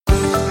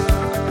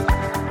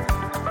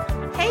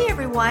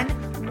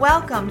everyone.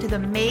 Welcome to the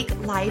Make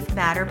Life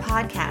Matter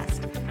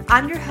podcast.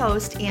 I'm your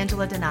host,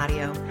 Angela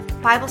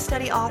Donadio, Bible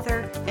study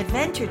author,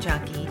 adventure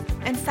junkie,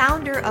 and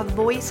founder of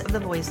Voice of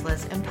the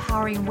Voiceless,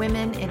 empowering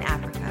women in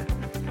Africa.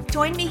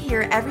 Join me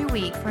here every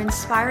week for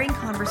inspiring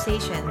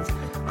conversations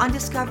on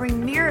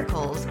discovering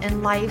miracles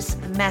in life's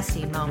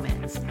messy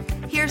moments.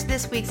 Here's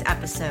this week's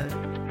episode.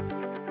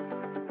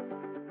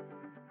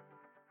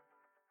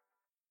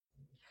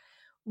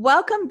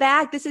 Welcome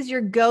back. This is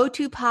your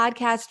go-to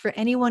podcast for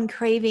anyone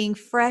craving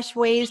fresh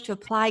ways to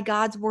apply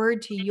God's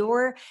word to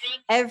your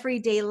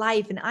everyday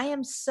life. And I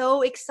am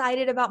so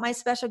excited about my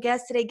special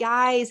guest today,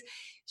 guys.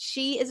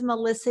 She is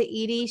Melissa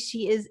Eadie.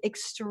 She is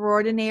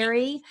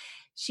extraordinary.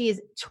 She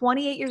is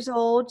 28 years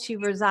old. She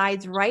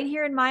resides right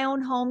here in my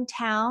own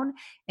hometown,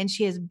 and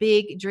she has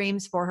big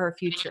dreams for her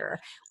future.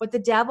 What the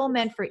devil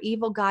meant for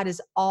evil, God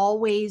is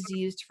always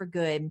used for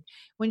good.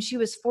 When she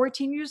was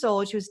 14 years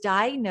old, she was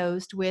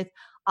diagnosed with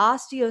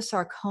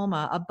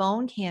osteosarcoma, a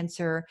bone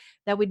cancer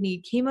that would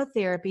need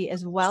chemotherapy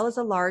as well as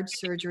a large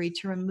surgery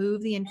to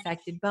remove the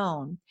infected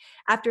bone.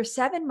 After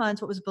 7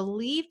 months, what was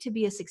believed to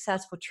be a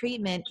successful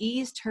treatment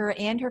eased her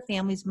and her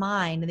family's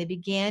mind, and they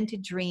began to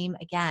dream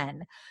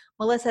again.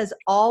 Melissa has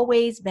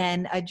always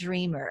been a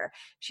dreamer.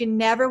 She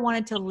never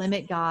wanted to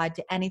limit God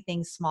to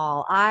anything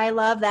small. I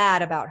love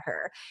that about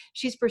her.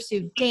 She's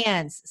pursued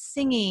dance,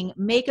 singing,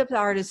 makeup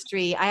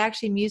artistry. I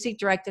actually music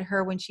directed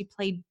her when she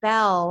played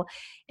Belle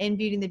in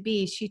Beauty and the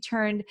Beast. She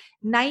turned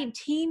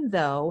 19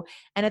 though,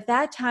 and at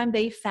that time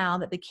they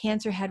found that the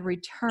cancer had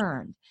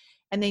returned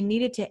and they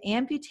needed to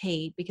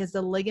amputate because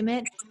the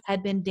ligament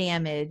had been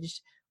damaged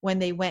when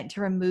they went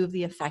to remove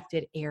the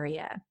affected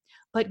area.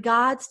 But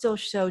God still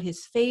showed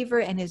his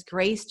favor and his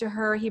grace to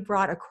her. He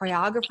brought a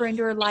choreographer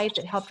into her life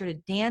that helped her to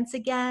dance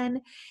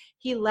again.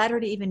 He led her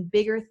to even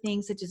bigger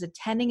things, such as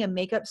attending a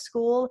makeup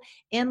school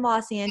in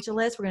Los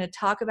Angeles. We're going to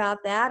talk about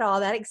that, all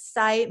that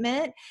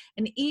excitement.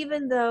 And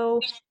even though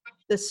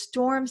the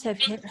storms have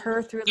hit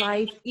her through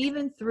life,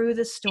 even through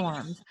the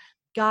storms,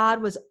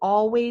 God was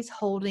always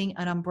holding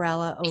an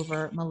umbrella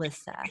over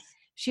Melissa.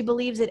 She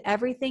believes that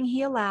everything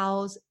he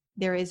allows,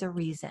 there is a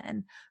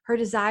reason. Her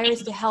desire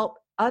is to help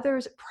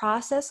others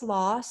process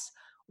loss,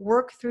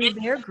 work through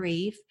their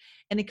grief,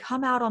 and to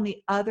come out on the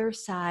other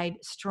side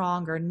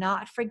stronger,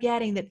 not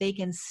forgetting that they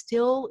can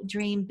still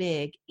dream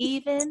big,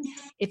 even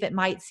if it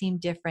might seem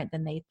different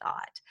than they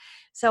thought.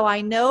 So I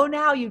know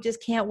now you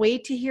just can't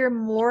wait to hear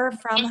more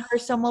from her.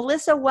 So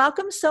Melissa,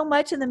 welcome so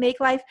much in the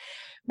Make Life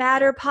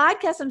Matter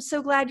podcast. I'm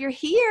so glad you're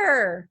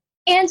here.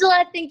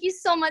 Angela, thank you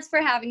so much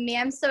for having me.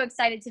 I'm so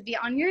excited to be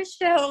on your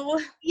show.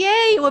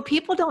 Yay. What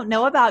people don't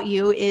know about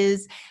you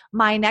is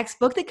my next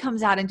book that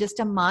comes out in just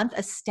a month,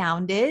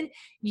 Astounded.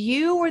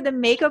 You were the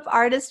makeup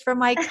artist for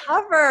my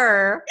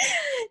cover.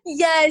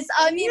 Yes.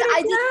 I mean,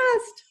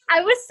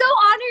 I was so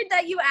honored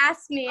that you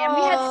asked me, and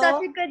we had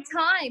such a good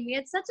time. We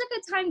had such a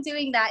good time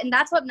doing that, and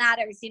that's what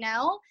matters, you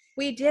know?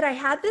 We did. I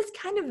had this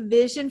kind of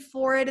vision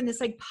for it and this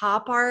like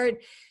pop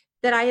art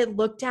that I had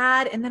looked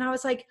at. And then I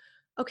was like,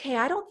 okay,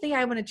 I don't think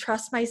I want to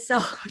trust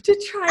myself to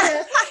try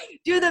to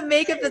do the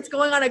makeup that's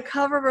going on a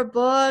cover of a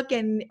book.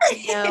 And,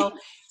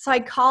 so I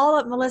call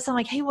up Melissa. I'm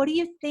like, hey, what do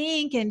you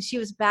think? And she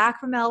was back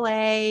from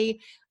LA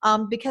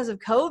because of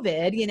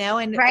COVID,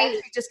 and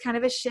right. Just kind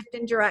of a shift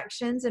in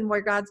directions and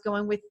where God's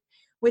going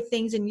with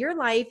things in your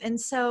life.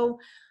 And so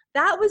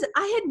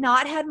I had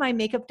not had my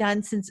makeup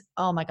done since,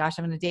 oh my gosh,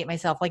 I'm going to date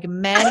myself, like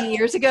many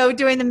years ago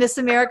doing the Miss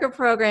America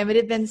program. It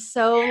had been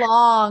so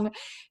long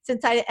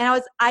since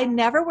I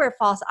never wear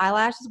false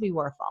eyelashes. We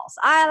wore false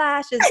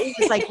eyelashes. It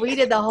was like we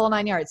did the whole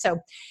 9 yards. So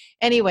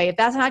anyway, if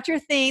that's not your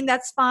thing,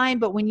 that's fine.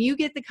 But when you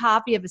get the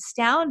copy of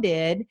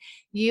Astounded,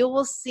 you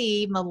will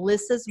see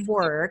Melissa's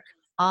work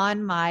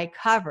on my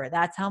cover.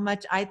 That's how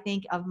much I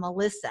think of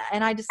Melissa.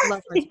 And I just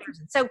love her as a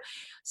person.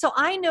 So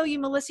I know you,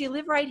 Melissa, you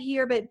live right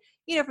here, but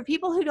for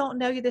people who don't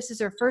know you, this is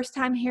their first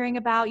time hearing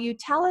about you.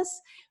 Tell us,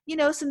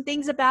 some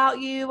things about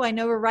you. I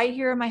know we're right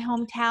here in my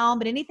hometown,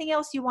 but anything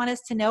else you want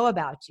us to know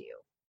about you?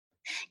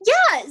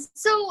 Yeah.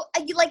 So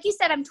like you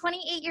said, I'm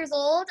 28 years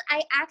old.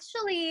 I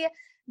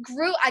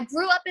grew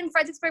up in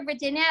Fredericksburg,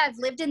 Virginia. I've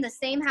lived in the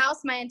same house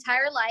my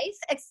entire life,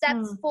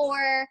 except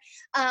for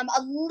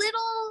a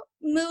little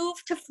move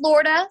to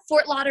Florida,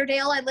 Fort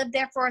Lauderdale. I lived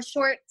there for a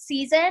short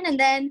season. And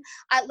then,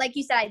 like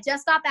you said, I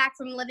just got back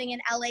from living in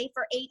LA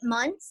for 8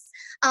 months.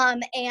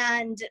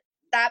 And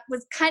that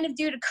was kind of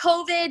due to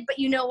COVID, but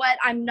you know what?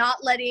 I'm not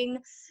letting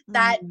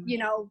that,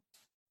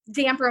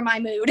 damper my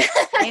mood.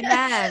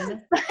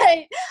 Amen. But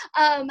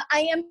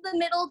I am the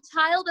middle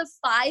child of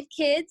 5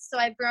 kids, so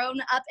I've grown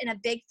up in a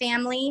big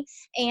family,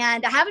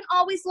 and I haven't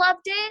always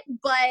loved it,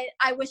 but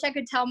I wish I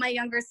could tell my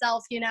younger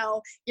self, you're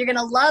going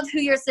to love who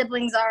your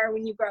siblings are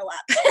when you grow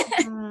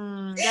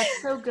up.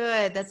 That's so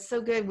good. That's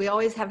so good. We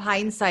always have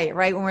hindsight,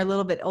 right, when we're a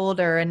little bit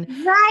older. And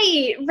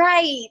Right.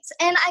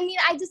 And I mean,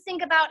 I just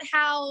think about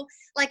how,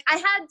 like, I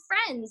had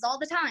friends all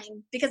the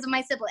time because of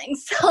my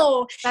siblings,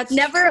 so that's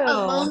never true.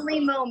 a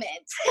lonely moment.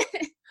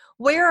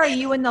 Where are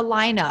you in the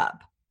lineup?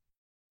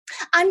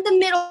 I'm the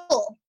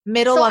middle.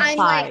 Middle So of I'm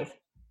 5.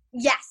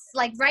 Yes,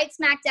 like right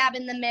smack dab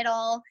in the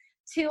middle,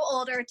 2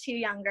 older, 2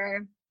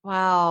 younger.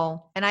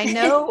 Wow. And I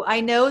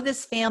know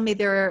this family,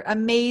 they're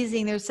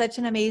amazing. They're such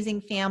an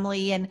amazing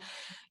family. And,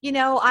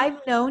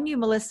 I've known you,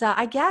 Melissa.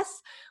 I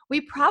guess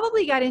we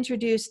probably got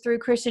introduced through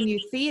Christian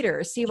Youth Theater,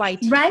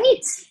 CYT.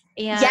 Right.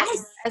 And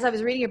Yes. as I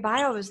was reading your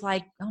bio, I was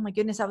like, oh my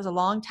goodness, that was a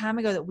long time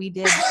ago that we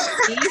did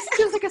these.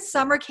 It was like a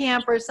summer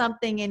camp or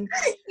something. And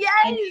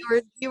Yes.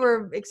 you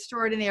were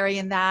extraordinary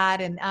in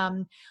that. And,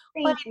 but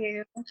Thank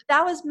you.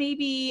 that was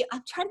maybe,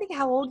 I'm trying to think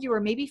how old you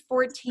were, maybe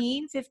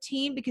 14,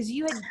 15, because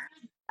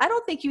I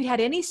don't think you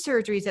had any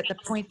surgeries at the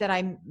point that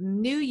I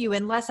knew you,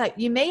 unless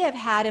you may have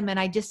had them and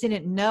I just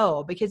didn't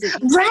know, because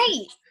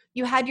Right.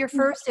 You had your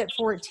first at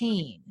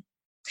 14.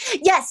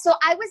 Yes. So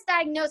I was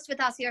diagnosed with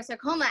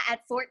osteosarcoma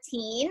at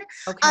 14.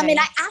 Okay. And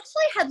I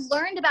actually had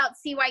learned about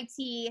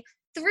CYT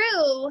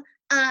through,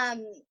 I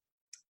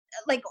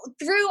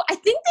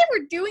think they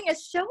were doing a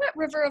show at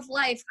River of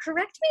Life.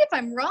 Correct me if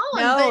I'm wrong.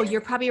 No,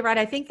 you're probably right.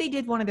 I think they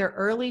did one of their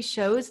early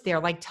shows there,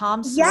 like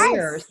Tom Yes.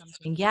 Sawyer or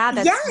something. Yeah,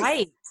 that's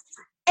right.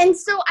 And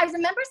so I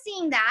remember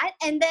seeing that,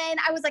 and then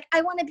I was like,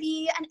 I want to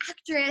be an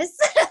actress.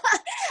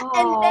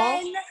 And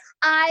then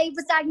I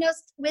was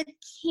diagnosed with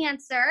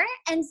cancer.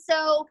 And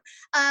so,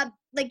 kind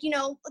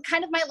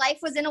of my life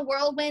was in a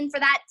whirlwind for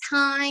that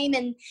time.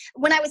 And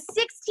when I was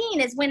 16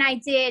 is when I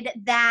did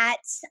that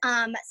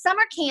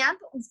summer camp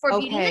for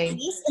Beauty and the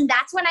Beast. And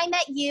that's when I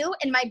met you,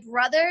 and my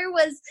brother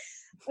was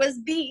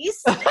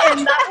Beast. And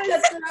that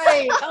was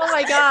right. Oh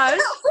my gosh.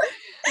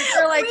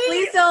 They're like,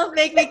 please don't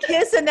make me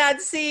kiss in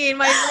that scene.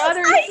 My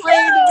brother's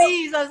playing the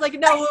Beast. I was like,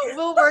 no,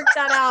 we'll work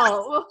that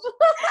out.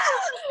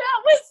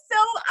 That was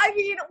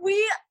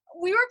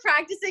we were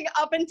practicing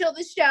up until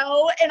the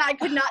show, and I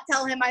could not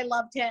tell him I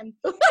loved him.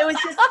 It was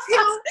just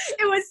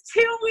it was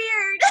too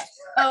weird.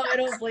 Oh, I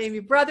don't blame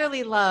you.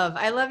 Brotherly love.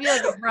 I love you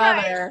like a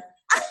brother.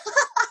 Right.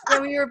 Yeah,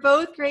 we were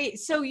both great.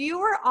 So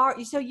you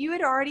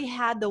had already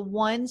had the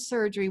one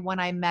surgery when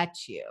I met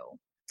you.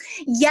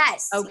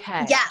 Yes.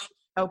 Okay. Yeah.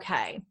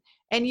 Okay.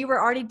 And you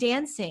were already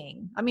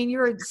dancing. I mean,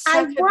 you're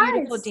such a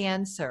beautiful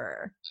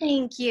dancer.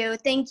 Thank you.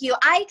 Thank you.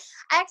 I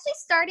actually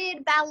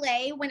started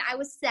ballet when I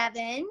was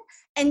 7.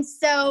 And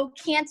so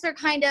cancer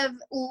kind of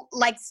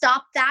like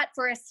stopped that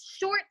for a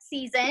short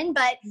season.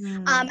 But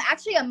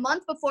actually a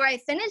month before I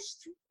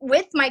finished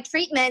with my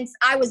treatments,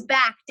 I was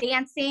back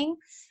dancing.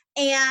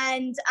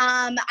 And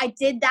I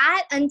did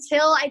that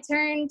until I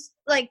turned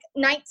like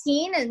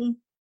 19. And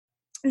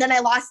then I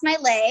lost my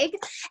leg.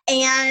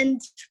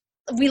 And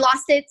we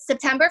lost it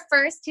September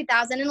 1st,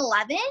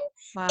 2011.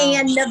 Wow.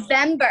 And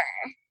November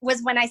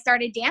was when I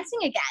started dancing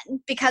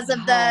again because of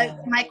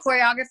my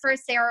choreographer,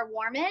 Sarah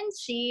Warman.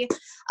 She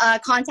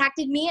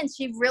contacted me, and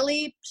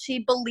she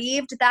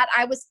believed that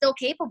I was still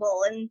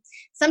capable. And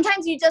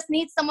sometimes you just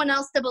need someone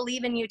else to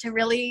believe in you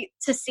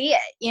to see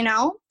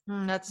it,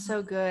 That's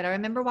so good. I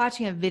remember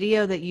watching a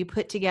video that you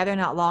put together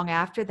not long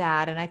after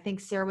that. And I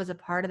think Sarah was a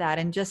part of that.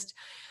 And just,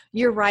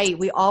 you're right.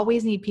 We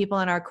always need people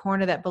in our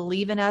corner that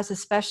believe in us,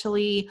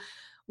 especially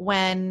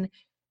when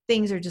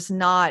things are just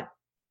not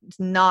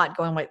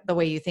going the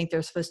way you think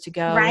they're supposed to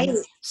go. Right.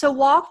 So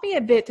walk me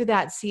a bit through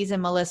that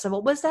season, Melissa.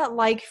 What was that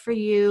like for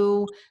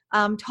you?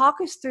 Talk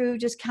us through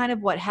just kind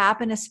of what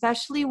happened,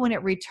 especially when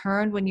it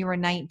returned when you were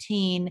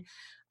 19.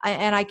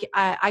 I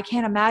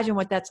can't imagine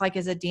what that's like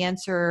as a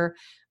dancer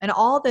and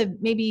all the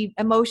maybe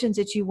emotions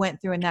that you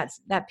went through in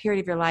that period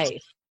of your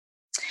life.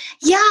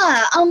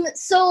 Yeah.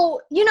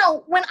 So,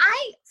 when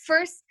I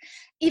first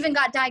even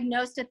got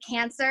diagnosed with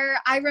cancer,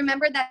 I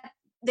remember that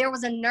there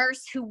was a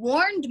nurse who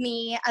warned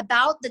me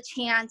about the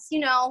chance.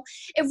 It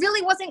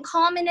really wasn't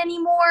common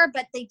anymore,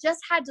 but they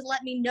just had to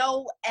let me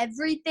know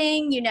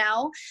everything,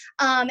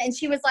 and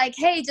she was like,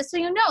 hey, just so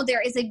you know,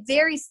 there is a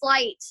very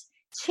slight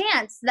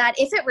chance that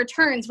if it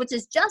returns, which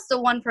is just a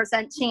 1%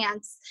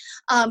 chance,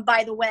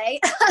 by the way,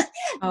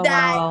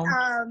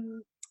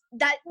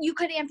 that you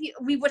could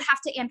we would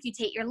have to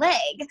amputate your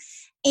leg.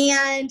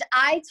 And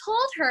I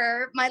told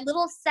her, my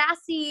little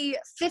sassy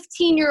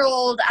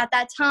 15-year-old at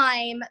that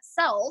time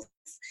self,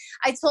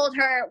 I told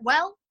her,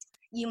 well,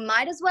 you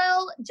might as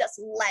well just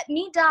let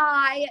me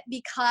die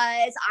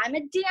because I'm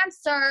a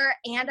dancer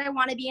and I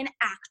want to be an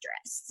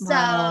actress.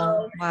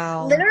 Wow.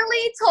 So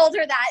literally told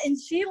her that, and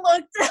she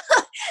looked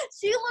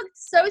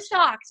so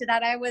shocked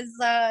that I was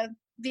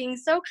being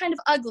so kind of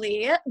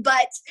ugly,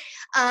 but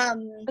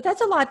that's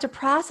a lot to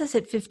process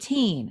at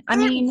 15. I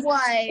mean,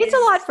 it's a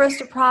lot for us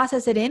to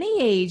process at any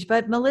age,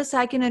 but Melissa,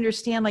 I can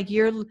understand, like,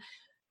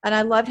 and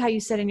I loved how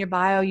you said in your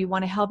bio, you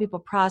want to help people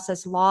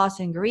process loss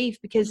and grief,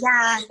 because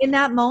in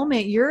that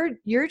moment,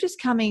 you're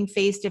just coming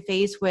face to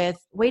face with,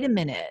 wait a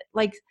minute,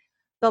 like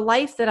the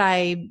life that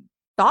I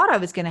thought I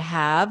was going to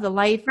have, the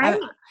life,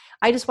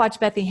 I just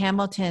watched Bethany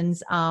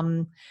Hamilton's,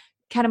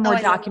 kind of more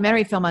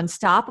documentary film,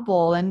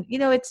 Unstoppable. And,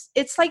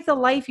 it's like the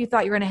life you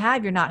thought you were going to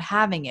have, you're not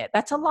having it.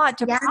 That's a lot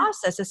to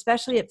process,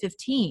 especially at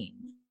 15.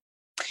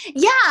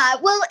 Yeah.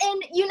 Well,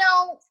 and,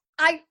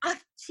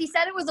 she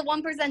said it was a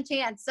 1%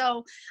 chance.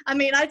 So, I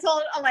mean, I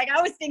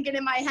was thinking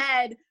in my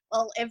head,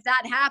 well, if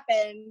that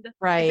happened, if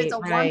it's Right, a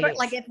right.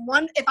 like if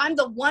I'm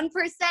the 1%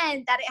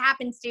 that it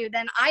happens to,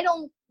 then I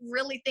don't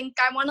really think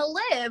I want to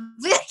live,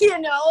 you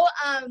know?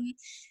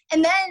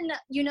 And then,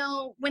 you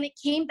know, when it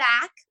came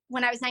back,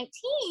 when I was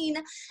 19,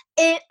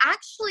 I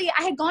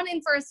had gone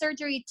in for a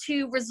surgery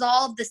to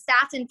resolve the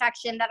staph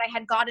infection that I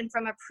had gotten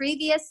from a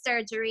previous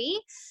surgery.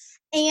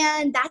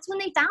 And that's when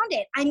they found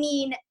it. I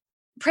mean,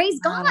 praise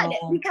God,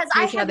 Wow. because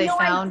I Crazy how had they no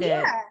found idea.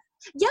 it.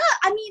 Yeah,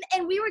 I mean,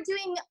 and we were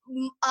doing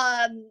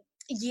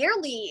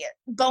yearly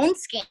bone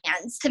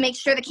scans to make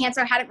sure the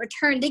cancer hadn't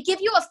returned. They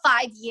give you a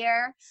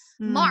 5-year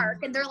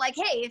mark, and they're like,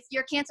 hey, if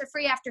you're cancer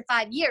free after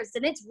 5 years,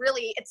 then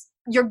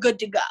you're good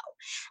to go.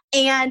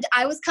 And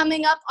I was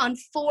coming up on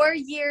 4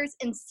 years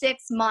and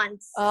 6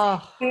 months.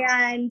 Oh,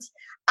 And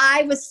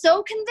I was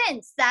so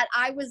convinced that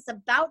I was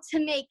about to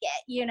make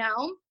it, you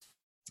know?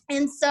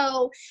 And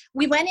so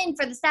we went in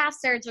for the staph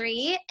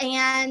surgery,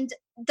 and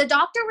the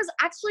doctor was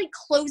actually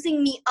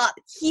closing me up.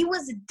 He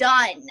was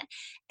done.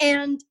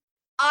 And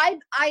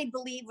I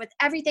believe with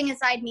everything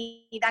inside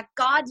me that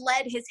God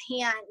led his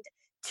hand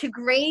to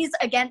graze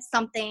against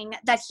something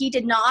that he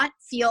did not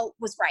feel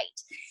was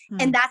right.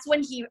 And that's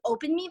when he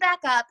opened me back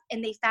up,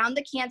 and they found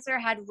the cancer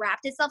had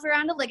wrapped itself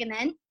around a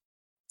ligament,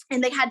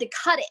 and they had to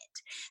cut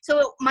it.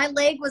 So my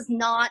leg was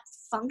not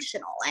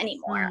functional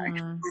anymore.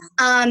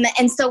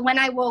 And so when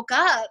I woke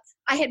up,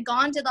 I had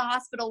gone to the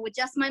hospital with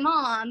just my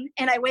mom,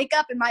 and I wake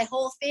up and my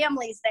whole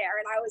family's there.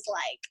 And I was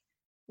like,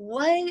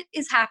 what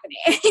is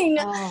happening?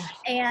 oh.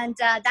 And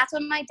that's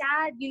when my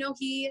dad, you know,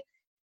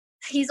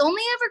 he's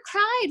only ever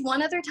cried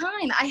one other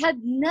time. I had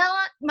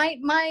not,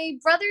 my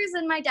brothers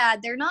and my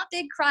dad, they're not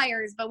big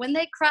criers, but when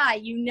they cry,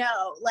 you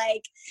know,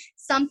 like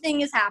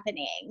something is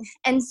happening.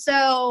 And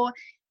so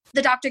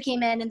the doctor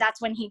came in, and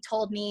that's when he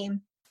told me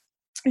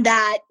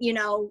that, you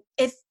know,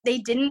 if they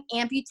didn't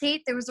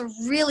amputate, there was a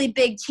really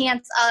big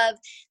chance of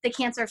the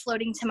cancer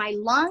floating to my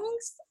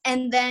lungs,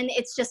 and then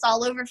it's just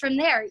all over from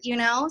there, you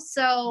know?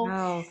 So,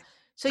 Wow.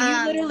 So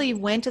you literally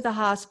went to the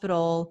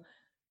hospital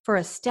for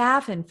a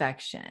staph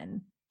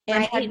infection and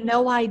right. had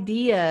no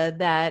idea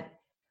that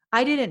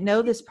I didn't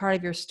know this part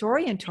of your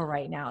story until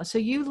right now. So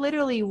you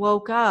literally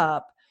woke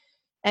up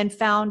and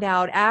found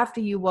out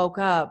after you woke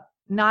up,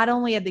 not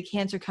only had the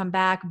cancer come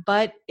back,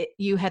 but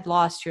you had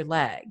lost your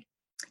leg.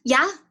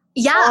 Yeah.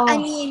 Yeah. I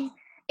Oh, mean,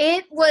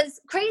 it was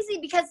crazy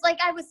because, like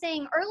I was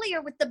saying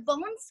earlier with the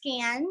bone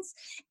scans,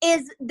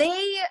 is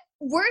they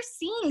were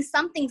seeing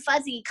something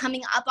fuzzy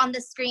coming up on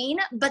the screen,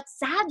 but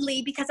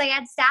sadly, because I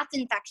had staph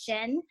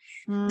infection,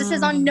 this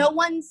is on no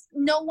one's,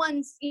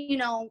 you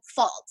know,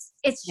 fault.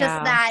 It's just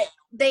yeah, that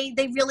they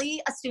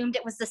really assumed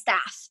it was the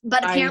staph,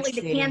 but I apparently see.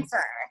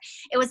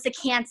 it was the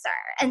cancer.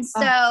 And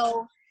Oh,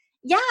 so,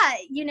 yeah,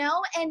 you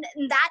know, and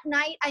that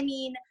night, I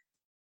mean,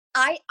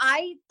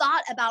 I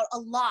thought about a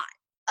lot.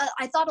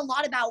 I thought a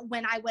lot about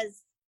when I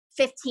was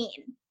 15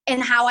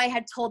 and how I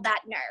had told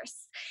that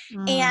nurse.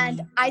 And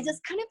I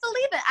just couldn't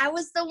believe it. I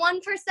was the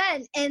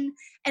 1%,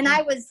 and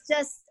I was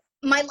just,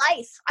 my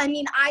life. I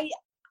mean,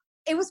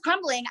 it was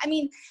crumbling. I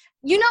mean,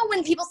 you know,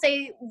 when people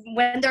say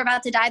when they're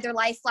about to die, their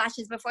life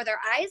flashes before their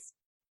eyes.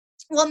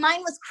 Well,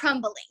 mine was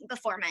crumbling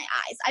before my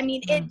eyes. I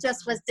mean, it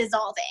just was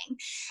dissolving.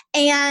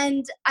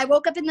 And I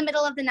woke up in the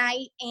middle of the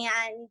night,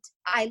 and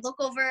I look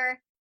over,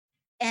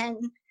 and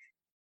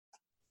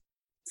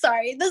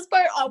sorry, this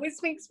part always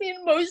makes me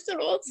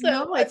emotional. So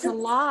no, it's a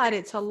lot.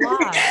 It's a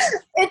lot.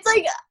 it's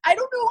like, I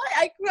don't know why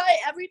I cry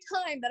every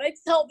time that I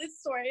tell this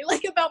story,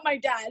 like about my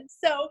dad.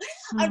 So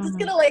I'm just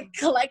gonna like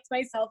collect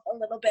myself a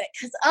little bit,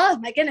 because oh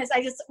my goodness,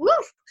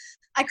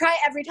 I cry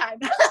every time.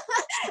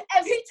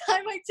 Every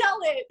time I tell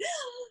it.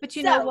 But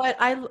you know what?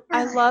 I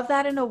love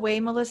that in a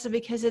way, Melissa,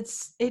 because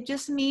it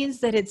just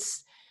means that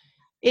it's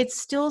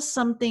still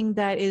something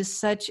that is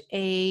such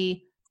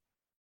a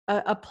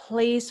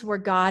place where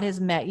God has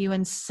met you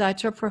in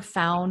such a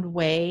profound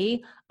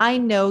way. I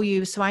know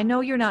you, so I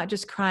know you're not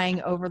just crying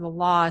over the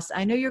loss.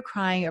 I know you're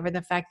crying over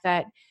the fact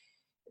that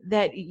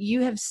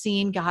you have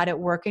seen God at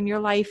work in your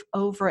life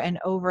over and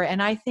over.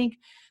 And I think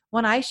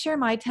when I share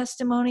my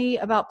testimony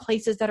about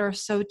places that are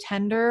so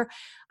tender,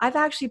 I've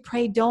actually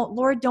prayed,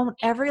 Lord, don't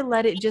ever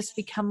let it just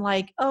become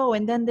like, oh,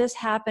 and then this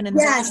happened and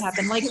that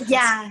happened. Like,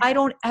 Yeah. I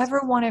don't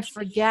ever want to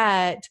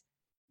forget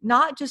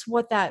not just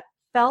what that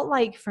felt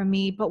like for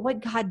me, but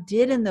what God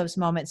did in those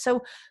moments.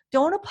 So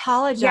don't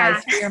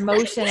apologize for your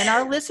emotion. And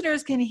our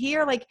listeners can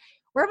hear, like,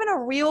 we're having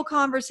a real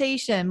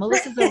conversation.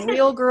 Melissa's a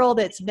real girl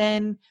that's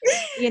been,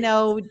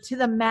 to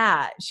the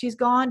mat. She's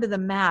gone to the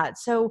mat.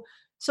 So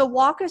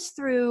walk us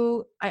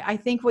through, I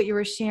think what you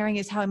were sharing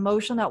is how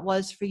emotional that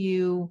was for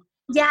you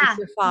with Yeah.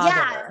 your Yeah.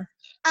 father.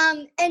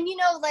 And you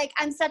know, like,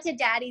 I'm such a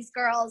daddy's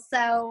girl.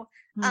 So,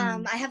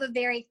 I have a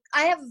very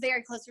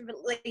close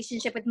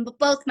relationship with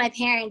both my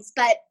parents,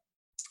 but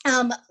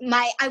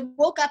I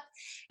woke up,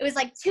 it was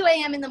like 2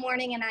 a.m. in the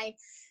morning, and I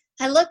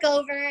look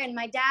over, and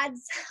my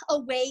dad's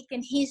awake,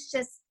 and he is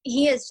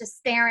just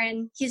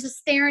staring. He's just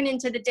staring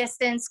into the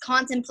distance,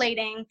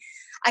 contemplating.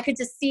 I could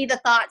just see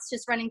the thoughts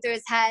just running through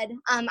his head.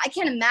 I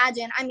can't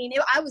imagine. I mean,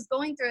 I was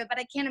going through it, but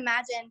I can't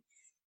imagine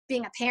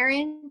being a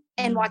parent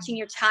and watching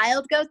your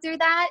child go through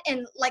that.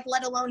 And like,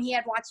 let alone he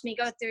had watched me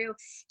go through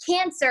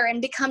cancer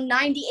and become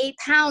 98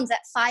 pounds at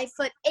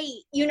 5'8".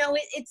 You know,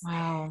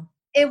 wow.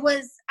 It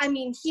was, I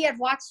mean, he had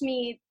watched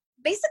me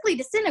basically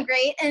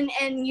disintegrate and,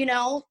 you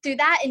know, through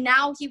that. And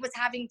now he was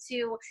having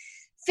to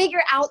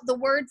figure out the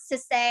words to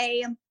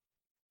say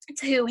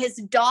to his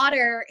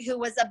daughter, who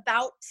was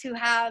about to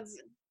have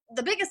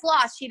the biggest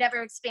loss she'd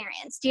ever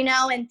experienced, you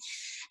know?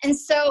 And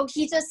so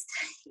he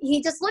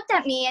just looked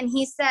at me and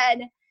he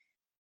said,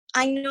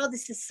 I know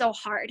this is so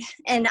hard.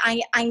 And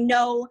I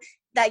know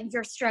that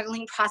you're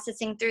struggling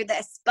processing through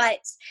this, but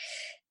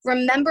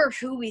remember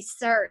who we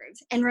serve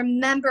and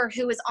remember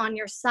who is on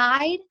your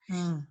side.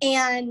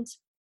 And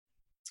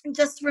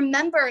just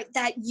remember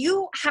that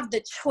you have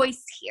the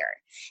choice here.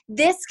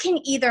 This can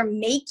either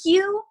make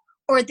you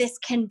or this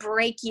can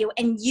break you,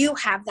 and you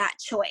have that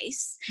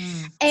choice.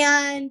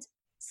 And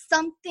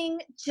something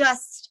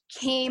just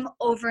came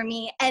over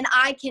me, and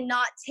I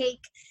cannot take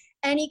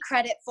any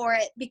credit for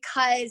it,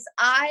 because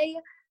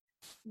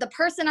the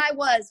person I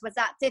was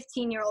that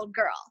 15-year-old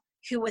girl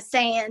who was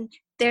saying,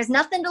 there's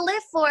nothing to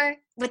live for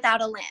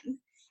without a limb.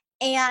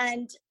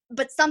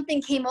 But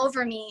something came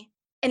over me,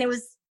 and it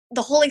was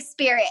the Holy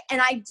Spirit.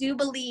 And I do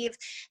believe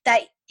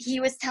that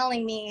he was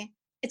telling me,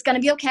 it's going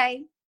to be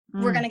okay.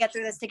 We're going to get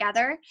through this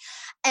together.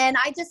 And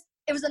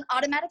it was an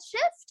automatic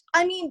shift.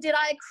 I mean, did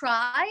I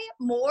cry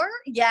more?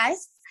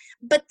 Yes.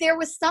 But there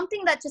was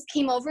something that just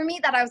came over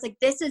me that I was like,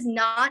 this is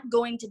not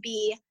going to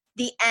be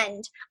the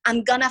end.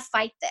 I'm going to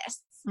fight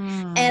this.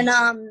 And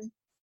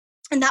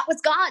that was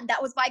God.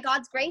 That was by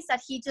God's grace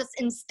that he just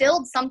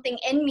instilled something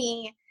in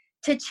me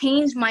to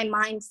change my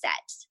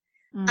mindset.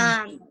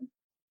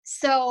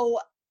 So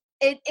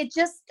it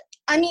just,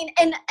 I mean,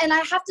 and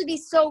I have to be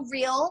so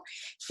real.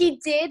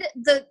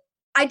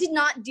 I did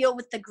not deal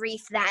with the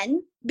grief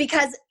then,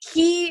 because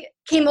he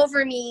came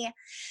over me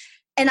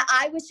and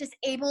I was just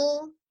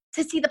able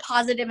to see the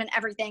positive in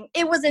everything.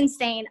 It was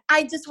insane.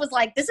 I just was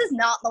like, this is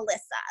not Melissa.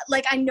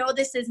 Like, I know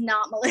this is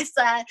not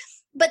Melissa.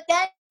 But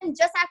then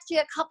just actually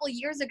a couple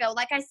years ago,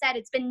 like I said,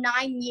 it's been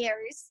 9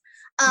 years.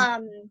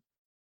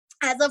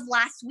 As of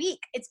last week,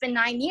 it's been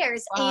 9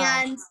 years.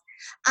 Wow. And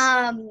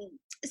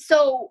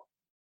so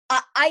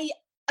I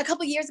a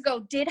couple years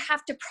ago did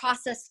have to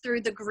process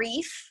through the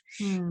grief,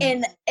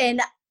 and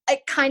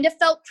it kind of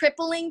felt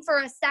crippling for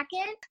a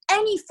second.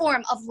 Any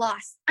form of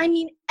loss, I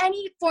mean,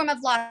 any form of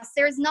loss,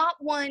 there's not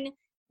one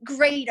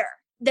greater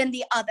than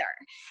the other.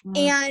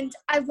 And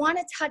I want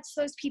to touch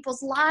those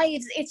people's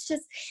lives.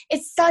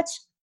 It's such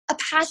a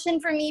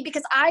passion for me,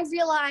 because I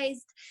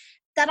realized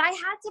that I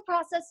had to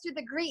process through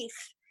the grief.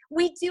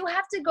 We do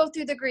have to go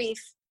through the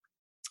grief.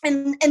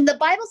 And the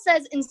Bible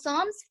says in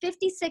Psalms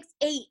 56:8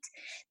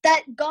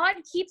 that God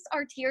keeps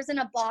our tears in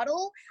a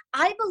bottle.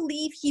 I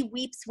believe he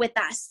weeps with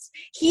us.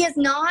 He is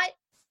not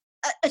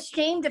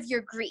ashamed of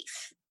your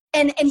grief.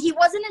 And he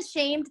wasn't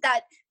ashamed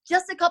that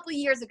just a couple of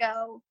years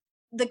ago,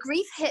 the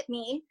grief hit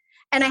me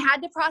and I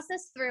had to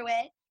process through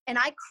it, and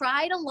I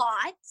cried a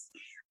lot.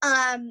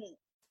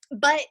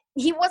 But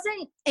he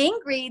wasn't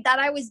angry that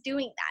I was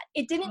doing that.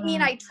 It didn't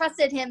mean I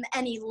trusted him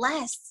any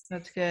less.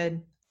 That's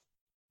good.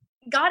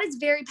 God is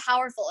very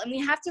powerful, and we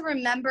have to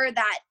remember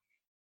that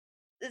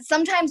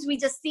sometimes we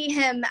just see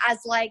him as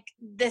like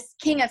this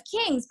King of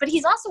Kings, but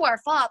he's also our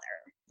Father.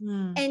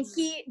 And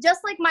he, just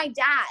like my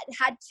dad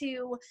had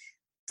to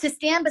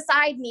stand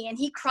beside me and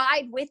he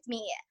cried with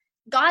me,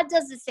 God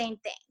does the same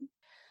thing.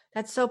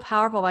 That's so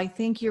powerful. I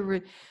think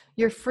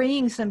you're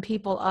freeing some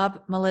people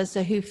up,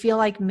 Melissa, who feel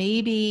like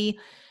maybe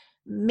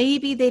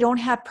they don't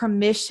have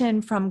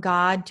permission from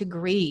God to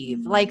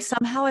grieve. Like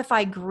somehow if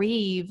I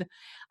grieve,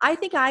 I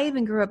think I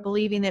even grew up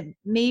believing that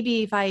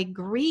maybe if I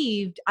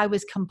grieved, I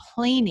was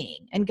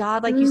complaining and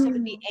God, like you said,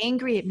 would be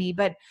angry at me.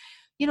 But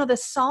you know, the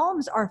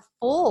Psalms are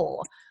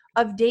full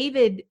of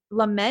David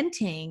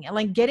lamenting and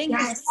like getting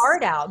his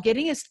heart out,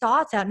 getting his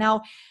thoughts out.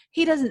 Now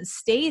he doesn't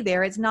stay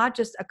there. It's not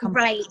just a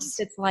complaint.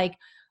 It's like,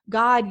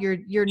 God,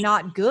 you're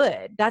not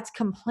good. That's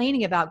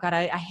complaining about God.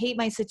 I hate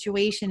my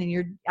situation,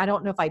 and I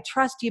don't know if I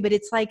trust you, but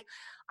it's like,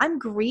 I'm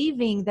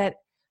grieving that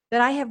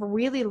I have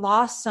really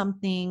lost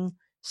something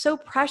so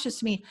precious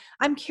to me.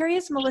 I'm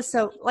curious,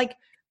 Melissa, like,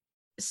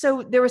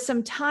 so there was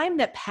some time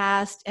that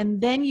passed and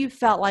then you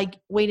felt like,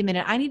 wait a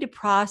minute, I need to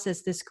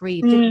process this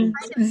grief. Did it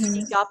kind of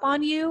sneak up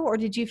on you, or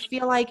did you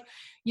feel like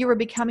you were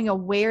becoming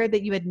aware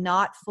that you had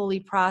not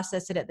fully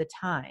processed it at the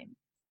time?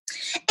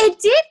 It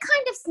did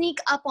kind of sneak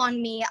up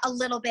on me a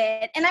little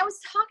bit. And I was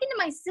talking to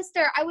my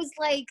sister. I was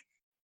like,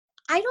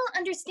 I don't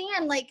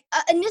understand. Like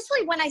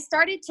initially when I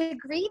started to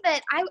grieve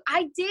it,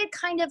 I did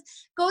kind of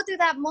go through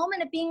that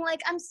moment of being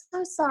like, I'm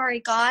so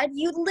sorry, God.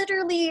 You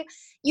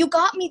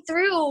got me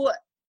through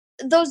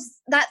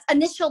that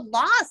initial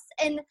loss.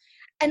 And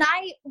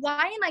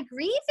why am I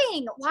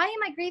grieving? Why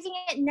am I grieving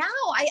it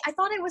now? I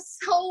thought I was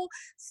so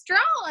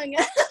strong.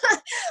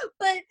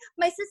 But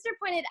my sister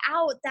pointed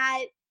out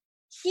that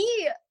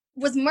he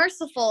was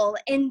merciful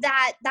in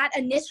that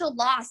initial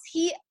loss.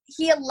 He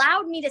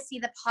allowed me to see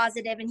the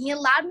positive, and he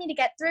allowed me to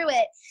get through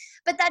it.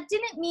 But that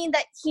didn't mean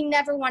that he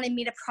never wanted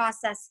me to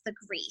process the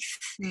grief.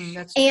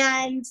 That's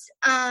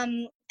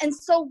and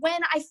so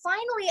when I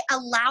finally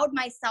allowed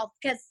myself,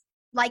 because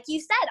like you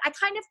said, I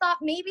kind of thought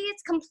maybe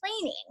it's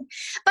complaining.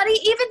 But I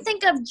even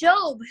think of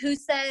Job, who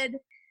said,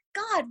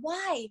 God,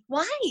 why?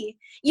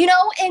 You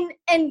know,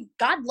 and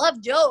God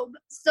loved Job.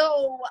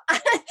 So,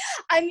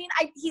 I mean,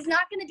 he's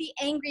not going to be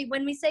angry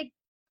when we say,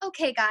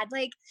 okay, God,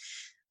 like,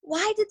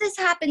 why did this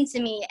happen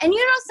to me? And, you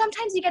know,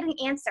 sometimes you get an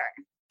answer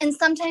and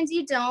sometimes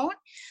you don't.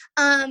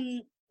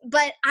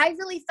 But I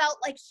really felt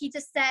like he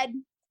just said,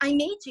 I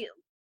made you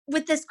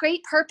with this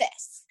great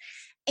purpose.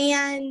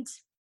 And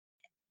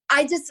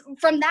I just,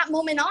 from that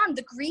moment on,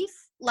 the grief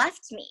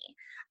left me.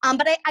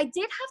 But I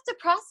did have to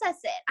process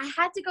it. I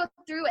had to go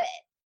through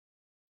it.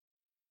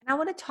 And I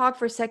want to talk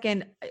for a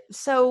second.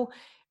 So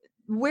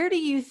where do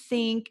you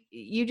think,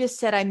 you just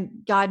said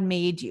God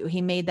made you.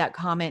 He made that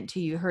comment to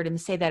you, heard him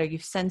say that, or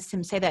you've sensed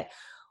him say that.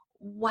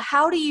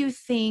 How do you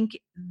think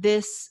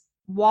this,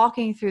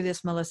 walking through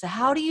this, Melissa,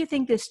 how do you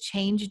think this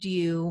changed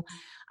you?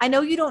 I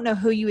know you don't know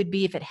who you would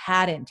be if it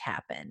hadn't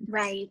happened.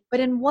 Right. But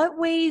in what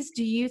ways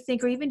do you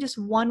think, or even just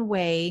one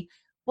way,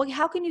 well,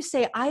 how can you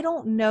say, I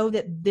don't know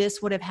that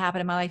this would have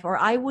happened in my life, or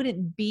I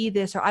wouldn't be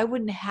this, or I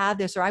wouldn't have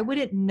this, or I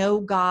wouldn't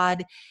know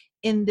God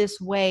in this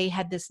way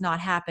had this not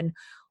happened?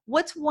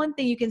 What's one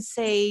thing you can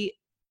say,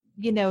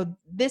 you know,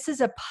 this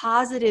is a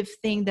positive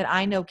thing that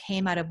I know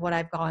came out of what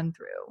I've gone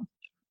through?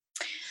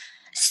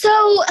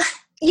 So,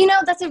 you know,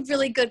 that's a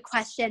really good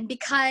question,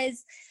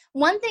 because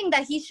one thing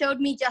that he showed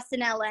me just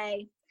in LA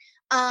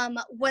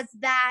was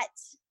that,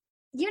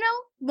 you know,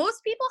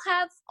 most people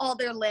have all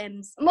their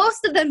limbs.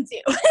 Most of them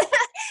do.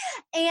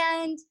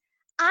 And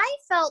I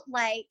felt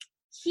like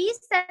he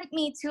sent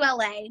me to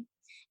LA,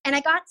 and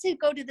I got to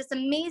go to this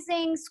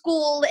amazing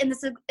school and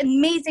this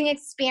amazing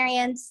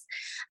experience.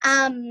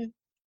 And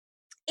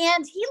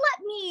he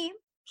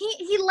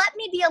let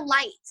me be a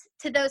light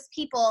to those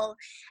people.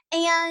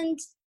 And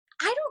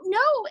I don't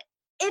know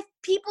if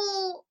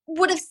people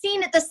would have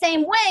seen it the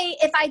same way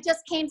if I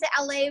just came to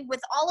LA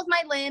with all of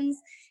my limbs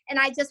and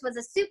I just was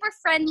a super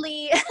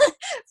friendly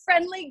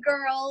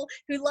girl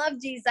who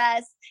loved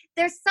Jesus.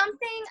 There's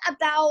something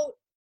about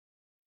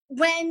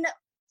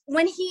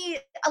when he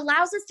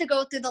allows us to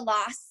go through the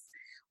loss,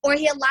 or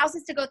he allows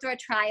us to go through a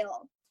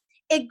trial,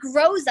 it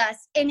grows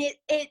us. And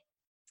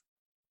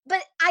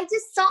but I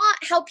just saw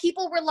how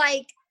people were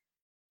like,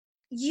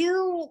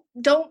 you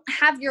don't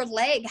have your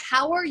leg.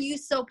 How are you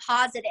so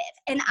positive?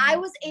 And I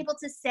was able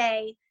to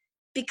say,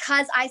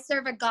 because I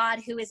serve a God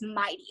who is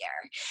mightier.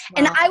 Wow.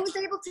 And I was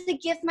able to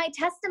give my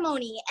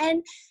testimony.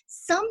 And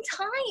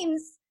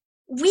sometimes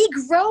we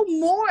grow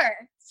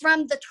more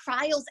from the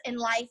trials in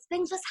life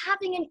than just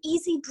having an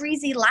easy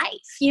breezy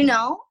life, you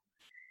know?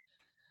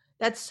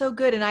 That's so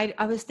good. And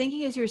I was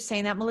thinking as you were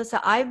saying that, Melissa,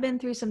 I've been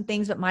through some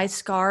things, but my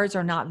scars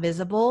are not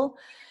visible.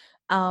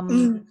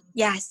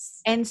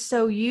 Yes. And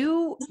so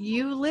you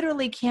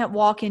literally can't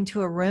walk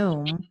into a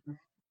room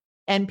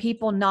and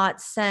people not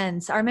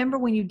sense. I remember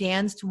when you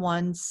danced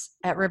once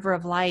at River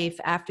of Life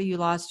after you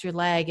lost your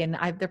leg, and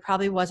there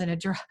probably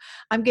wasn't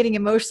I'm getting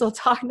emotional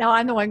talk now.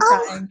 I'm the one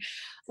crying.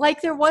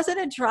 Like there wasn't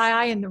a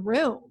dry eye in the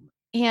room.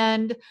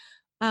 And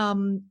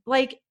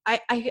like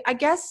I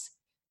guess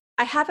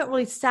I haven't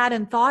really sat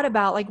and thought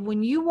about, like,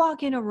 when you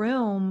walk in a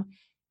room,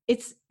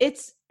 it's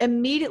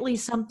immediately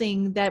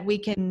something that we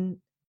can,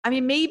 I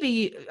mean,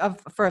 maybe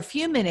for a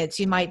few minutes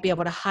you might be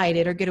able to hide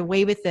it or get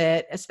away with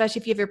it,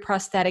 especially if you have your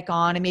prosthetic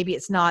on and maybe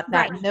it's not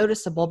that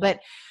noticeable. But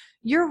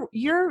you're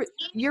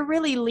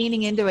really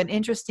leaning into an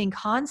interesting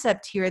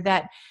concept here,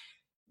 that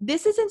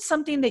this isn't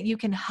something that you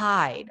can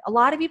hide. A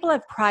lot of people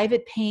have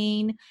private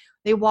pain.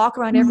 They walk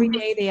around every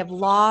day. They have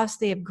loss.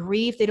 They have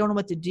grief. They don't know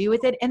what to do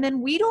with it. And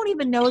then we don't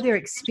even know they're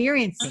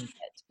experiencing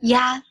it.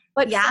 Yeah.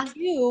 But for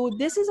you,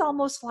 this is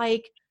almost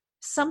like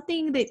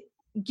something that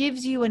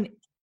gives you an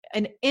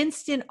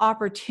instant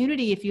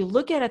opportunity, if you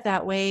look at it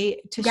that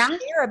way, to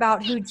share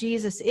about who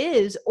Jesus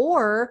is,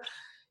 or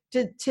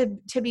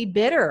to be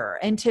bitter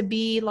and to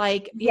be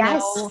like, you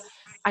know,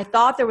 I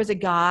thought there was a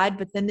God,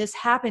 but then this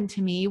happened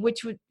to me,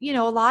 which would, you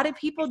know, a lot of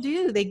people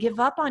do. They give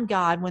up on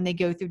God when they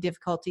go through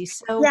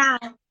difficulties. So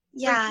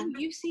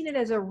you've seen it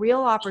as a real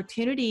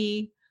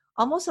opportunity,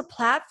 almost a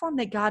platform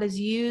that God has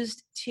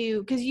used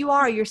to, because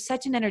you're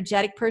such an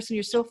energetic person.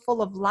 You're so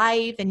full of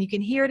life, and you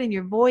can hear it in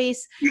your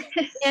voice.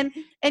 and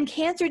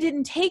cancer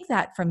didn't take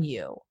that from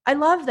you. I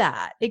love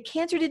that.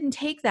 Cancer didn't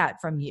take that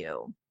from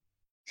you.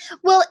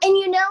 Well, and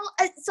you know,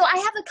 so I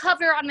have a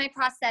cover on my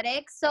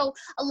prosthetic. So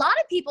a lot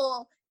of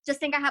people just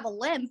think I have a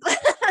limp,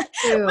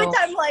 which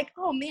I'm like,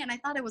 oh man, I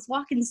thought I was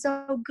walking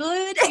so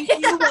good.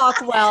 You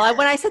walk well.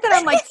 When I said that,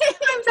 I'm like,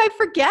 sometimes I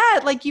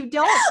forget, like you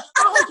don't, it's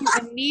not like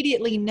you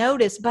immediately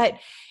notice, but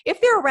if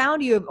they're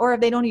around you, or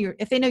if they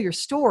know your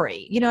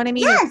story, you know what I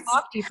mean? Yes. They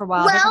talk to you for a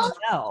while, they're gonna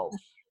know.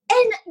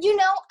 And, you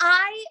know,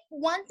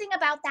 one thing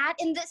about that,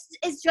 and this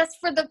is just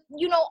for the,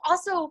 you know,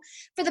 also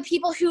for the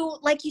people who,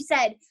 like you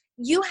said,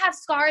 you have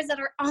scars that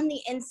are on the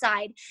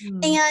inside.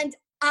 Mm. And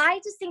I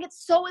just think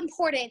it's so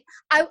important.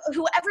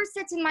 Whoever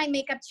sits in my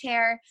makeup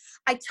chair,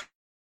 I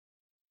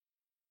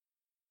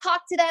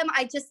talk to them.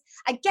 I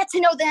get to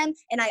know them,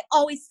 and I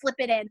always slip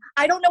it in.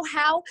 I don't know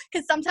how,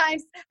 because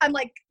sometimes I'm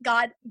like,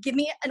 God, give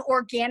me an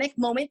organic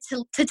moment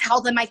to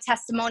tell them my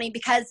testimony,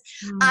 because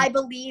I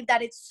believe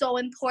that it's so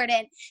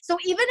important. So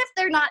even if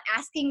they're not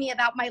asking me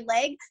about my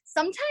leg,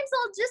 sometimes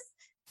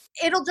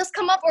it'll just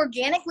come up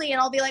organically, and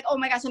I'll be like, oh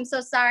my gosh, I'm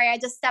so sorry. I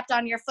just stepped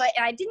on your foot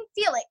and I didn't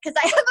feel it because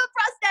I have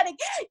a prosthetic.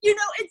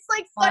 It's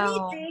like funny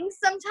things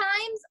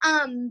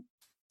sometimes.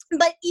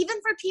 But even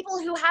for people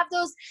who have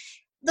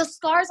the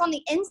scars on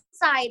the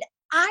inside,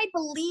 I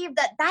believe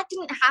that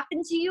didn't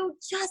happen to you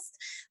just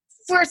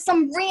for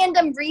some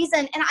random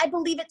reason. And I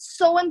believe it's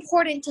so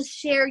important to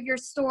share your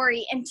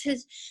story and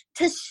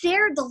to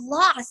share the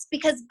loss,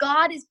 because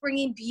God is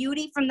bringing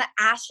beauty from the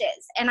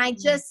ashes. And I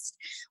just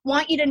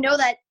want you to know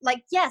that,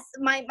 like, yes,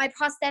 my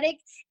prosthetic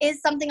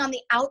is something on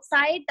the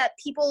outside that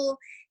people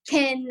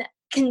can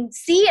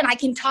see, and I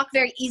can talk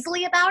very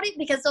easily about it,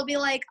 because they'll be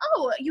like,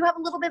 oh, you have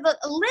a little bit of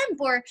a limp,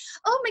 or,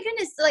 oh my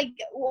goodness, like,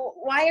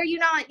 why are you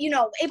not,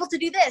 able to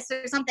do this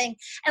or something?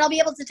 And I'll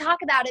be able to talk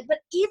about it. But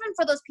even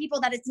for those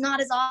people that it's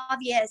not as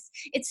obvious,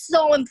 it's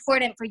so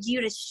important for you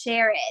to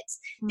share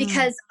it,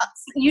 because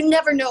you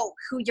never know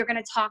who you're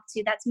going to talk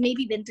to that's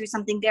maybe been through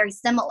something very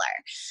similar,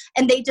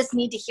 and they just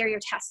need to hear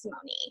your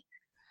testimony.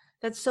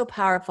 That's so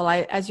powerful.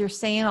 As you're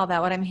saying all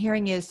that, what I'm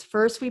hearing is,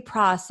 first we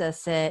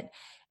process it,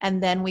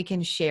 and then we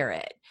can share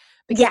it.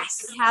 Because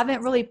yes, we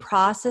haven't really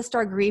processed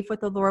our grief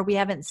with the Lord. We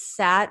haven't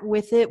sat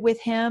with it with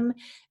him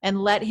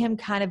and let him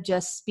kind of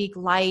just speak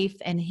life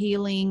and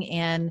healing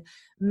and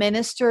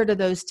minister to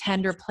those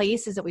tender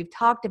places that we've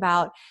talked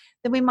about.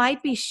 Then we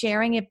might be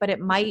sharing it, but it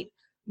might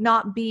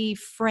not be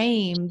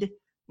framed,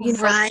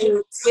 right,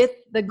 with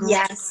the grief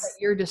yes, that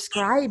you're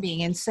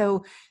describing. And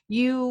so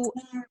you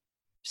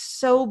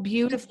so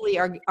beautifully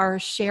are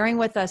sharing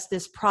with us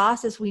this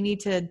process we need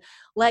to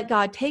let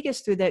God take us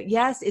through, that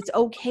yes, it's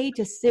okay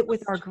to sit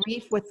with our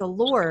grief with the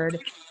Lord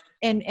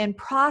and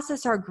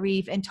process our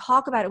grief and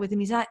talk about it with him.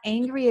 He's not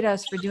angry at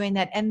us for doing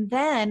that. And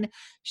then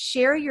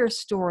share your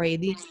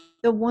story,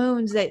 the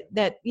wounds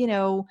that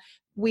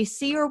we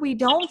see or we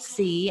don't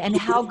see, and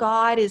how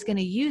God is going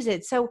to use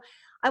it. So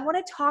I want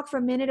to talk for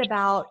a minute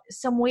about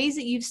some ways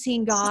that you've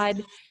seen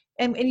God.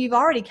 And you've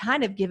already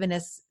kind of given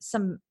us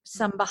some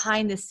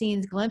behind the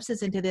scenes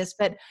glimpses into this,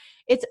 but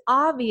it's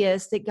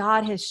obvious that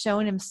God has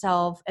shown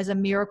himself as a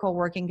miracle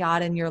working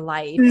God in your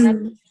life.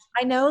 And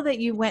I know that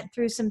you went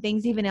through some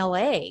things, even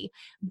LA,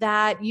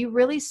 that you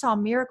really saw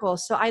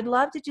miracles. So I'd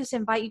love to just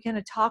invite you kind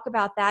of talk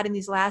about that in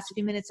these last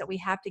few minutes that we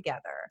have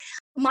together.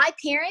 My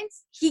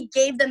parents, he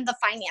gave them the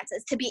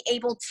finances to be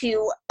able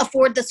to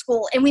afford the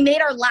school. And we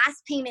made our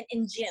last payment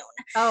in June.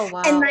 Oh,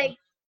 wow. And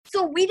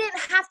so we didn't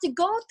have to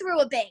go through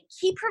a bank.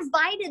 He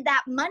provided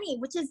that money,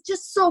 which is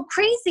just so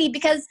crazy,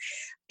 because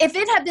if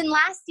it had been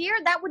last year,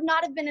 that would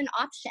not have been an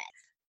option.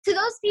 To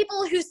those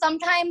people who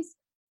sometimes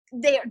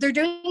they're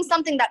doing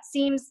something that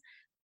seems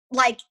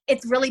like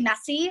it's really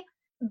messy,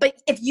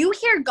 but if you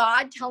hear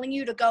God telling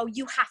you to go,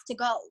 you have to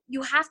go.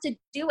 You have to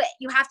do it.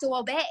 You have to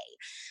obey.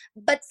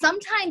 But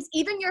sometimes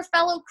even your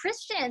fellow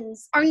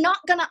Christians are not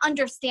going to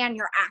understand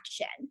your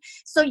action.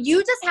 So you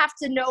just have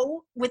to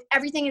know with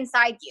everything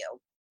inside you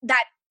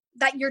that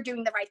you're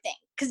doing the right thing,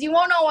 because you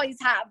won't always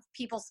have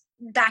people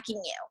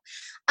backing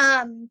you.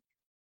 And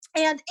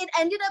it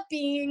ended up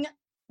being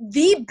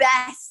the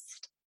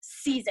best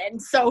season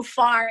so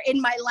far in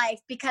my life,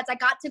 because I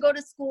got to go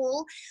to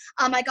school.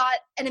 I got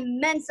an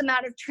immense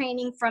amount of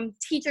training from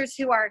teachers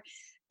who are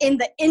in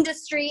the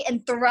industry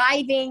and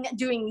thriving,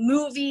 doing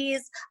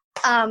movies,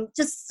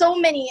 just so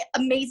many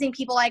amazing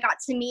people I got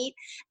to meet.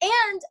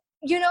 And,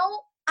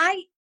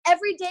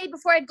 every day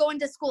before I'd go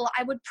into school,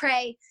 I would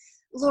pray,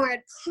 Lord,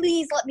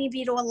 please let me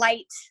be a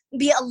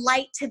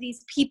light to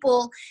these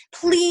people.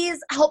 Please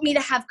help me to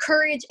have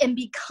courage and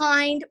be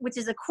kind, which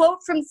is a quote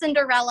from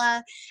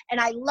Cinderella. And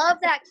I love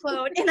that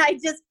quote. And I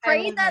just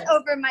prayed that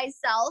over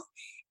myself.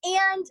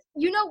 And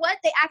you know what?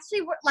 They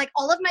actually were, like,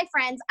 all of my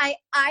friends,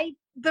 I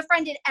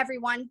befriended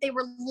everyone. They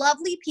were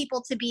lovely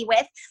people to be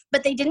with,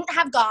 but they didn't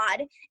have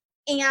God.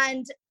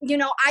 And,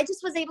 I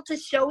just was able to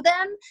show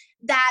them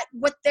that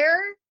what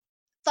their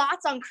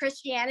thoughts on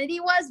Christianity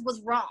was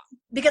wrong,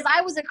 because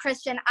I was a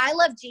Christian. I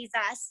love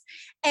Jesus,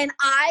 and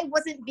I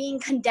wasn't being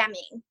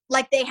condemning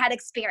like they had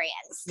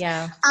experienced.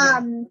 Yeah.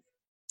 And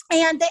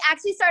they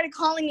actually started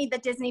calling me the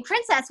Disney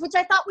princess, which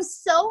I thought was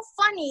so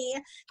funny,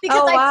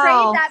 because I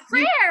prayed that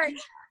prayer.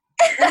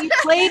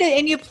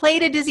 And you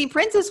played a Disney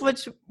princess,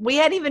 which we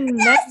hadn't even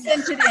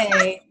mentioned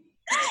today.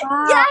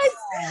 Wow.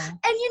 Yes. And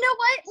you know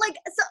what?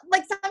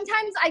 Like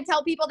sometimes I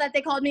tell people that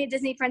they called me a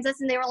Disney princess,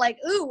 and they were like,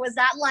 ooh, was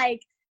that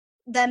like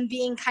them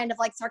being kind of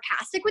like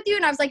sarcastic with you?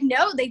 And I was like,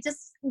 no,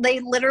 they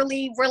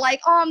literally were like,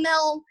 oh,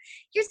 Mel,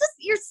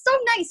 you're so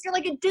nice. You're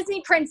like a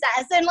Disney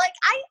princess. And like,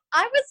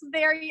 I was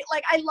very,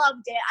 like, I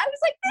loved it. I was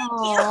like, thank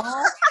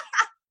you.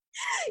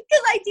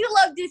 Because I do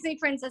love Disney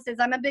princesses.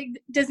 I'm a big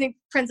Disney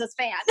princess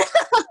fan.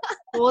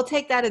 We'll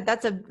take that.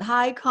 That's a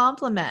high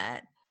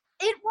compliment.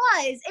 It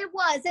was.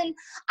 And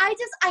I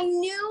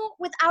knew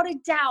without a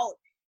doubt.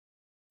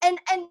 And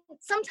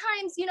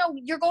sometimes,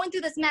 you're going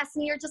through this mess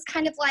and you're just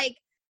kind of like,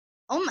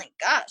 oh my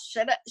gosh,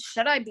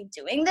 should I be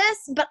doing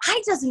this? But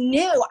I just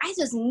knew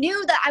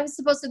that I was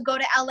supposed to go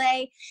to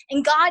LA,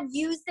 and God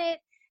used it.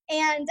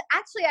 And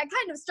actually, I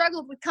kind of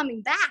struggled with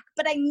coming back,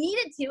 but I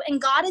needed to,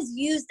 and God has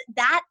used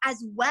that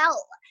as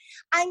well.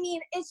 I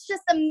mean, it's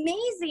just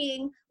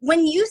amazing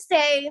when you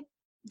say,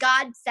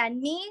 God,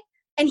 send me,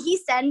 and he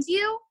sends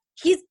you.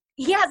 He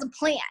has a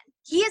plan.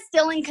 He is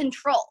still in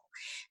control.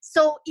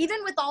 So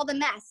even with all the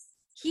mess,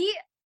 he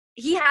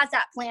has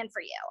that plan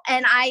for you.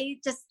 And I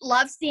just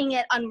love seeing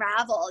it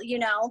unravel,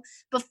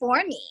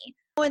 before me.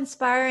 So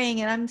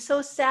inspiring. And I'm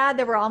so sad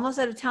that we're almost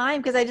out of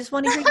time, because I just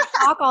want to hear you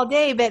talk all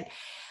day. But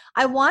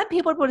I want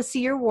people to be able to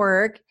see your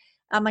work.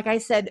 Like I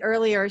said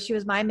earlier, she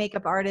was my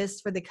makeup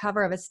artist for the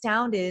cover of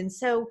Astounded. And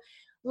so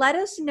let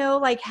us know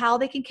like how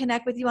they can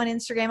connect with you on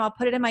Instagram. I'll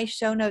put it in my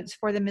show notes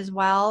for them as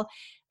well.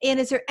 And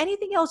is there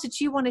anything else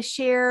that you want to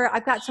share?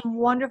 I've got some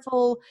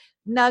wonderful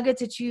nuggets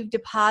that you've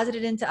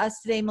deposited into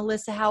us today,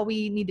 Melissa, how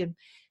we need to,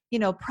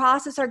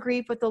 process our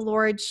grief with the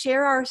Lord,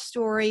 share our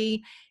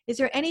story. Is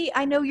there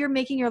I know you're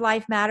making your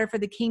life matter for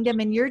the kingdom,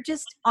 and you're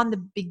just on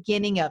the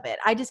beginning of it.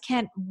 I just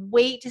can't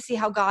wait to see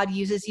how God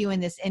uses you in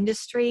this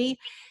industry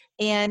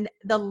and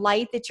the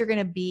light that you're going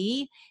to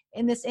be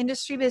in this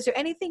industry. But is there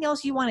anything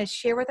else you want to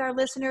share with our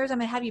listeners? I'm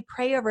going to have you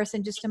pray over us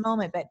in just a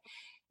moment, but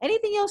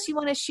anything else you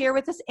want to share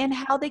with us and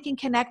how they can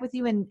connect with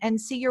you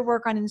and see your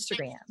work on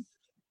Instagram?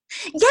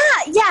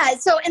 Yeah.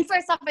 So, and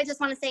first off, I just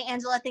want to say,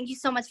 Angela, thank you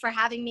so much for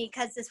having me,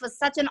 because this was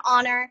such an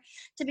honor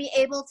to be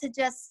able to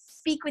just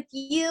speak with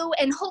you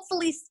and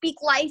hopefully speak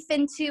life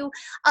into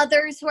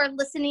others who are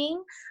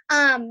listening.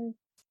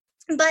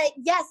 But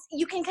yes,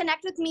 you can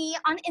connect with me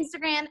on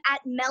Instagram at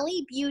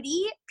Melly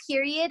Beauty,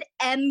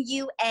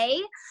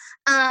 MUA.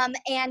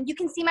 And you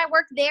can see my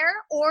work there,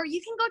 or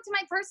you can go to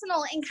my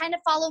personal and kind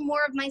of follow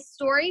more of my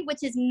story,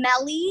 which is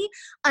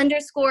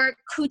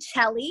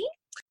Melly_Cuccelli.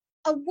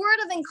 A word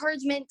of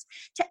encouragement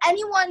to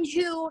anyone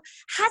who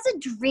has a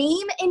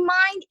dream in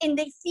mind and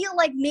they feel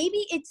like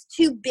maybe it's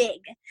too big,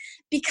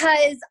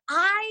 because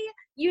I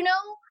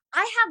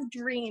have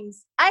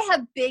dreams. I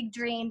have big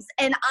dreams,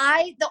 and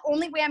the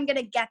only way I'm going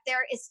to get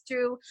there is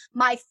through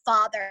my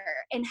Father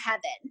in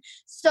heaven.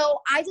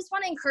 So I just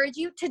want to encourage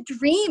you to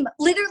dream,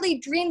 literally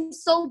dream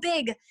so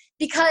big,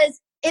 because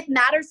it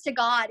matters to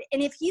God.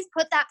 And if he's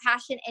put that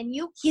passion in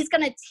you, he's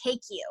going to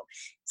take you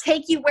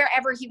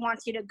wherever he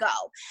wants you to go.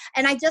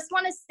 And I just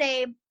want to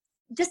say,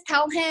 just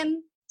tell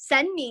him,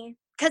 send me,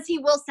 because he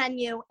will send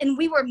you. And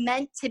we were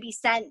meant to be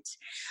sent.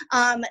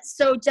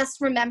 So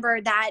just remember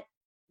that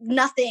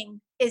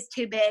nothing is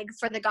too big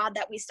for the God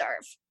that we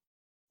serve.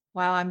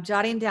 Wow. I'm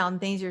jotting down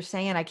things you're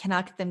saying. I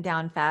cannot get them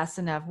down fast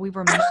enough. We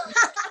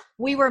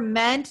were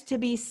meant to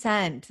be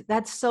sent.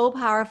 That's so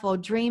powerful.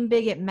 Dream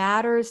big. It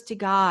matters to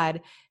God.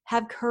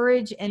 Have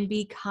courage and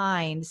be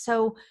kind.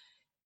 So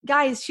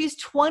guys, she's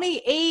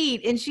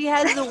 28 and she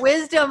has the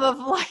wisdom of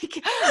like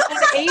an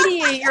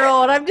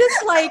 88-year-old. I'm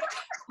just like,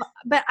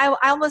 but I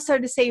almost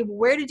started to say,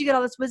 where did you get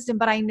all this wisdom?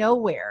 But I know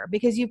where,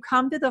 because you've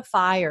come to the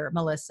fire,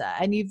 Melissa,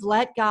 and you've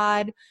let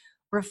God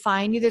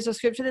refine you. There's a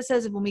scripture that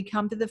says when we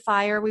come to the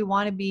fire, we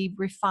want to be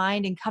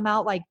refined and come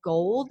out like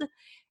gold.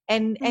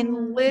 And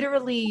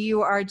literally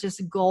you are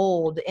just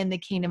gold in the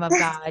kingdom of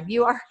God.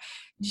 You are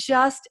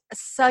just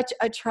such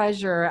a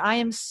treasure. I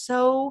am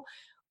so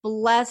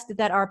blessed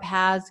that our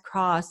paths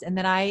crossed and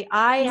that I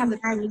have the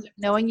privilege of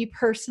knowing you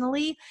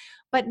personally,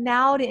 but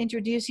now to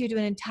introduce you to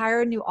an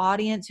entire new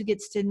audience who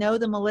gets to know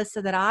the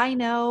Melissa that I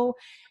know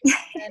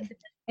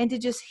and to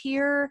just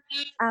hear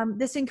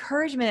this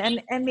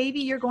encouragement. And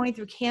maybe you're going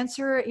through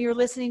cancer, you're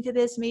listening to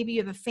this, maybe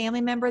you have a family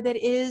member that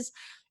is,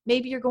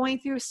 maybe you're going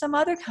through some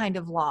other kind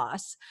of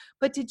loss,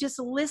 but to just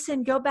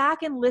listen, go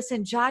back and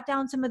listen, jot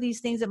down some of these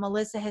things that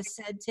Melissa has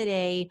said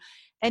today,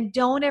 and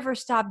don't ever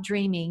stop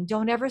dreaming.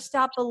 Don't ever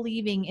stop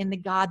believing in the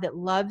God that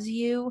loves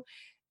you,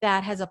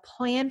 that has a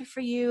plan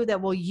for you,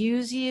 that will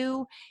use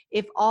you.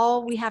 If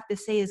all we have to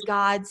say is,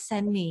 God,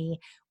 send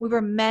me. We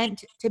were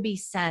meant to be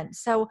sent.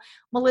 So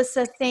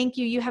Melissa, thank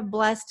you. You have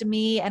blessed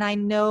me, and I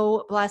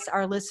know bless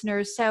our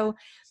listeners. So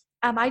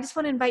I just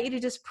want to invite you to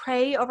just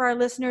pray over our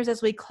listeners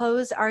as we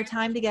close our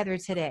time together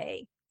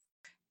today.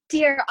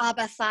 Dear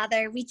Abba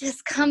Father, we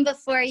just come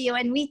before you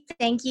and we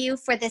thank you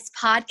for this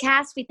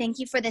podcast. We thank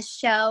you for this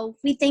show.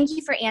 We thank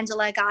you for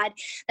Angela, God,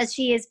 that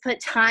she has put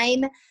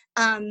time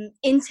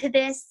into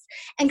this.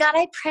 And God,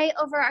 I pray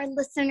over our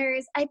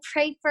listeners. I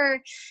pray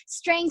for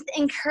strength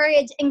and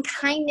courage and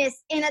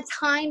kindness in a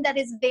time that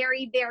is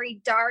very,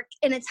 very dark,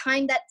 in a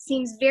time that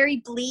seems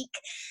very bleak,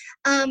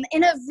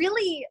 in a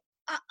really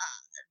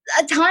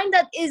a time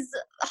that is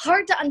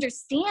hard to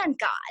understand,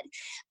 God.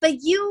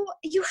 But you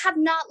have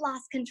not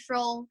lost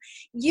control.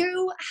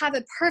 You have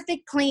a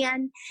perfect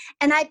plan.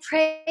 And I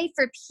pray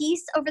for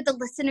peace over the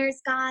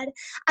listeners, God.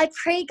 I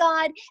pray,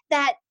 God,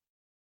 that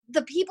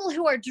the people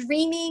who are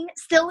dreaming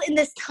still in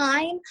this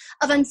time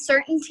of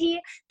uncertainty,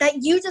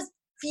 that you just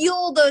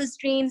fuel those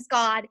dreams,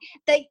 God,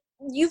 that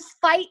you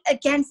fight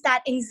against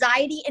that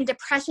anxiety and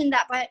depression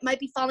that might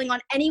be falling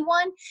on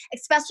anyone,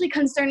 especially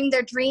concerning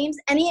their dreams.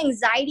 Any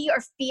anxiety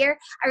or fear,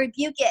 I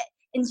rebuke it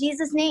in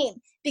Jesus' name,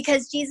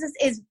 because Jesus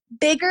is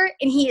bigger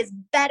and he is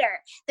better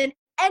than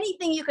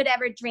anything you could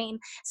ever dream.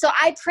 So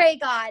I pray,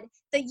 God,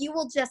 that you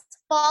will just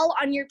fall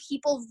on your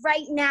people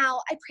right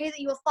now. I pray that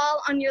you will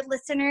fall on your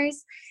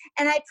listeners.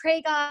 And I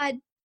pray, God,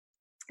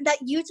 that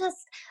you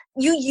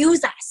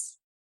use us.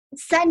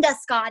 Send us,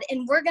 God,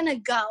 and we're going to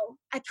go.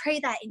 I pray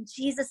that in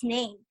Jesus'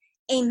 name.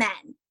 Amen.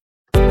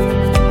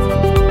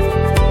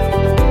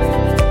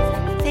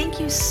 Thank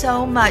you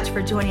so much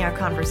for joining our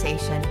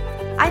conversation.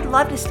 I'd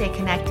love to stay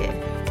connected,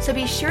 so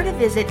be sure to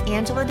visit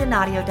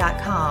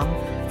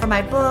angeladonadio.com for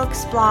my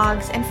books,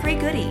 blogs, and free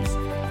goodies.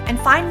 And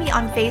find me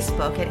on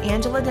Facebook at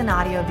Angela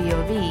Donadio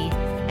BOV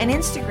and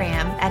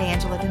Instagram at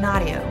Angela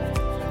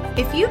Donadio.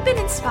 If you've been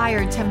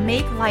inspired to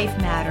make life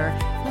matter,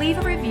 leave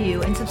a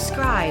review and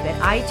subscribe at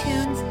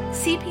iTunes,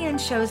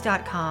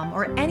 cpnshows.com,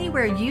 or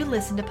anywhere you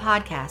listen to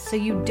podcasts so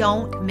you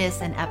don't miss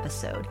an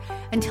episode.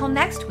 Until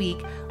next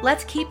week,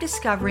 let's keep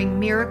discovering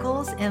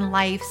miracles in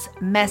life's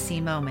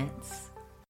messy moments.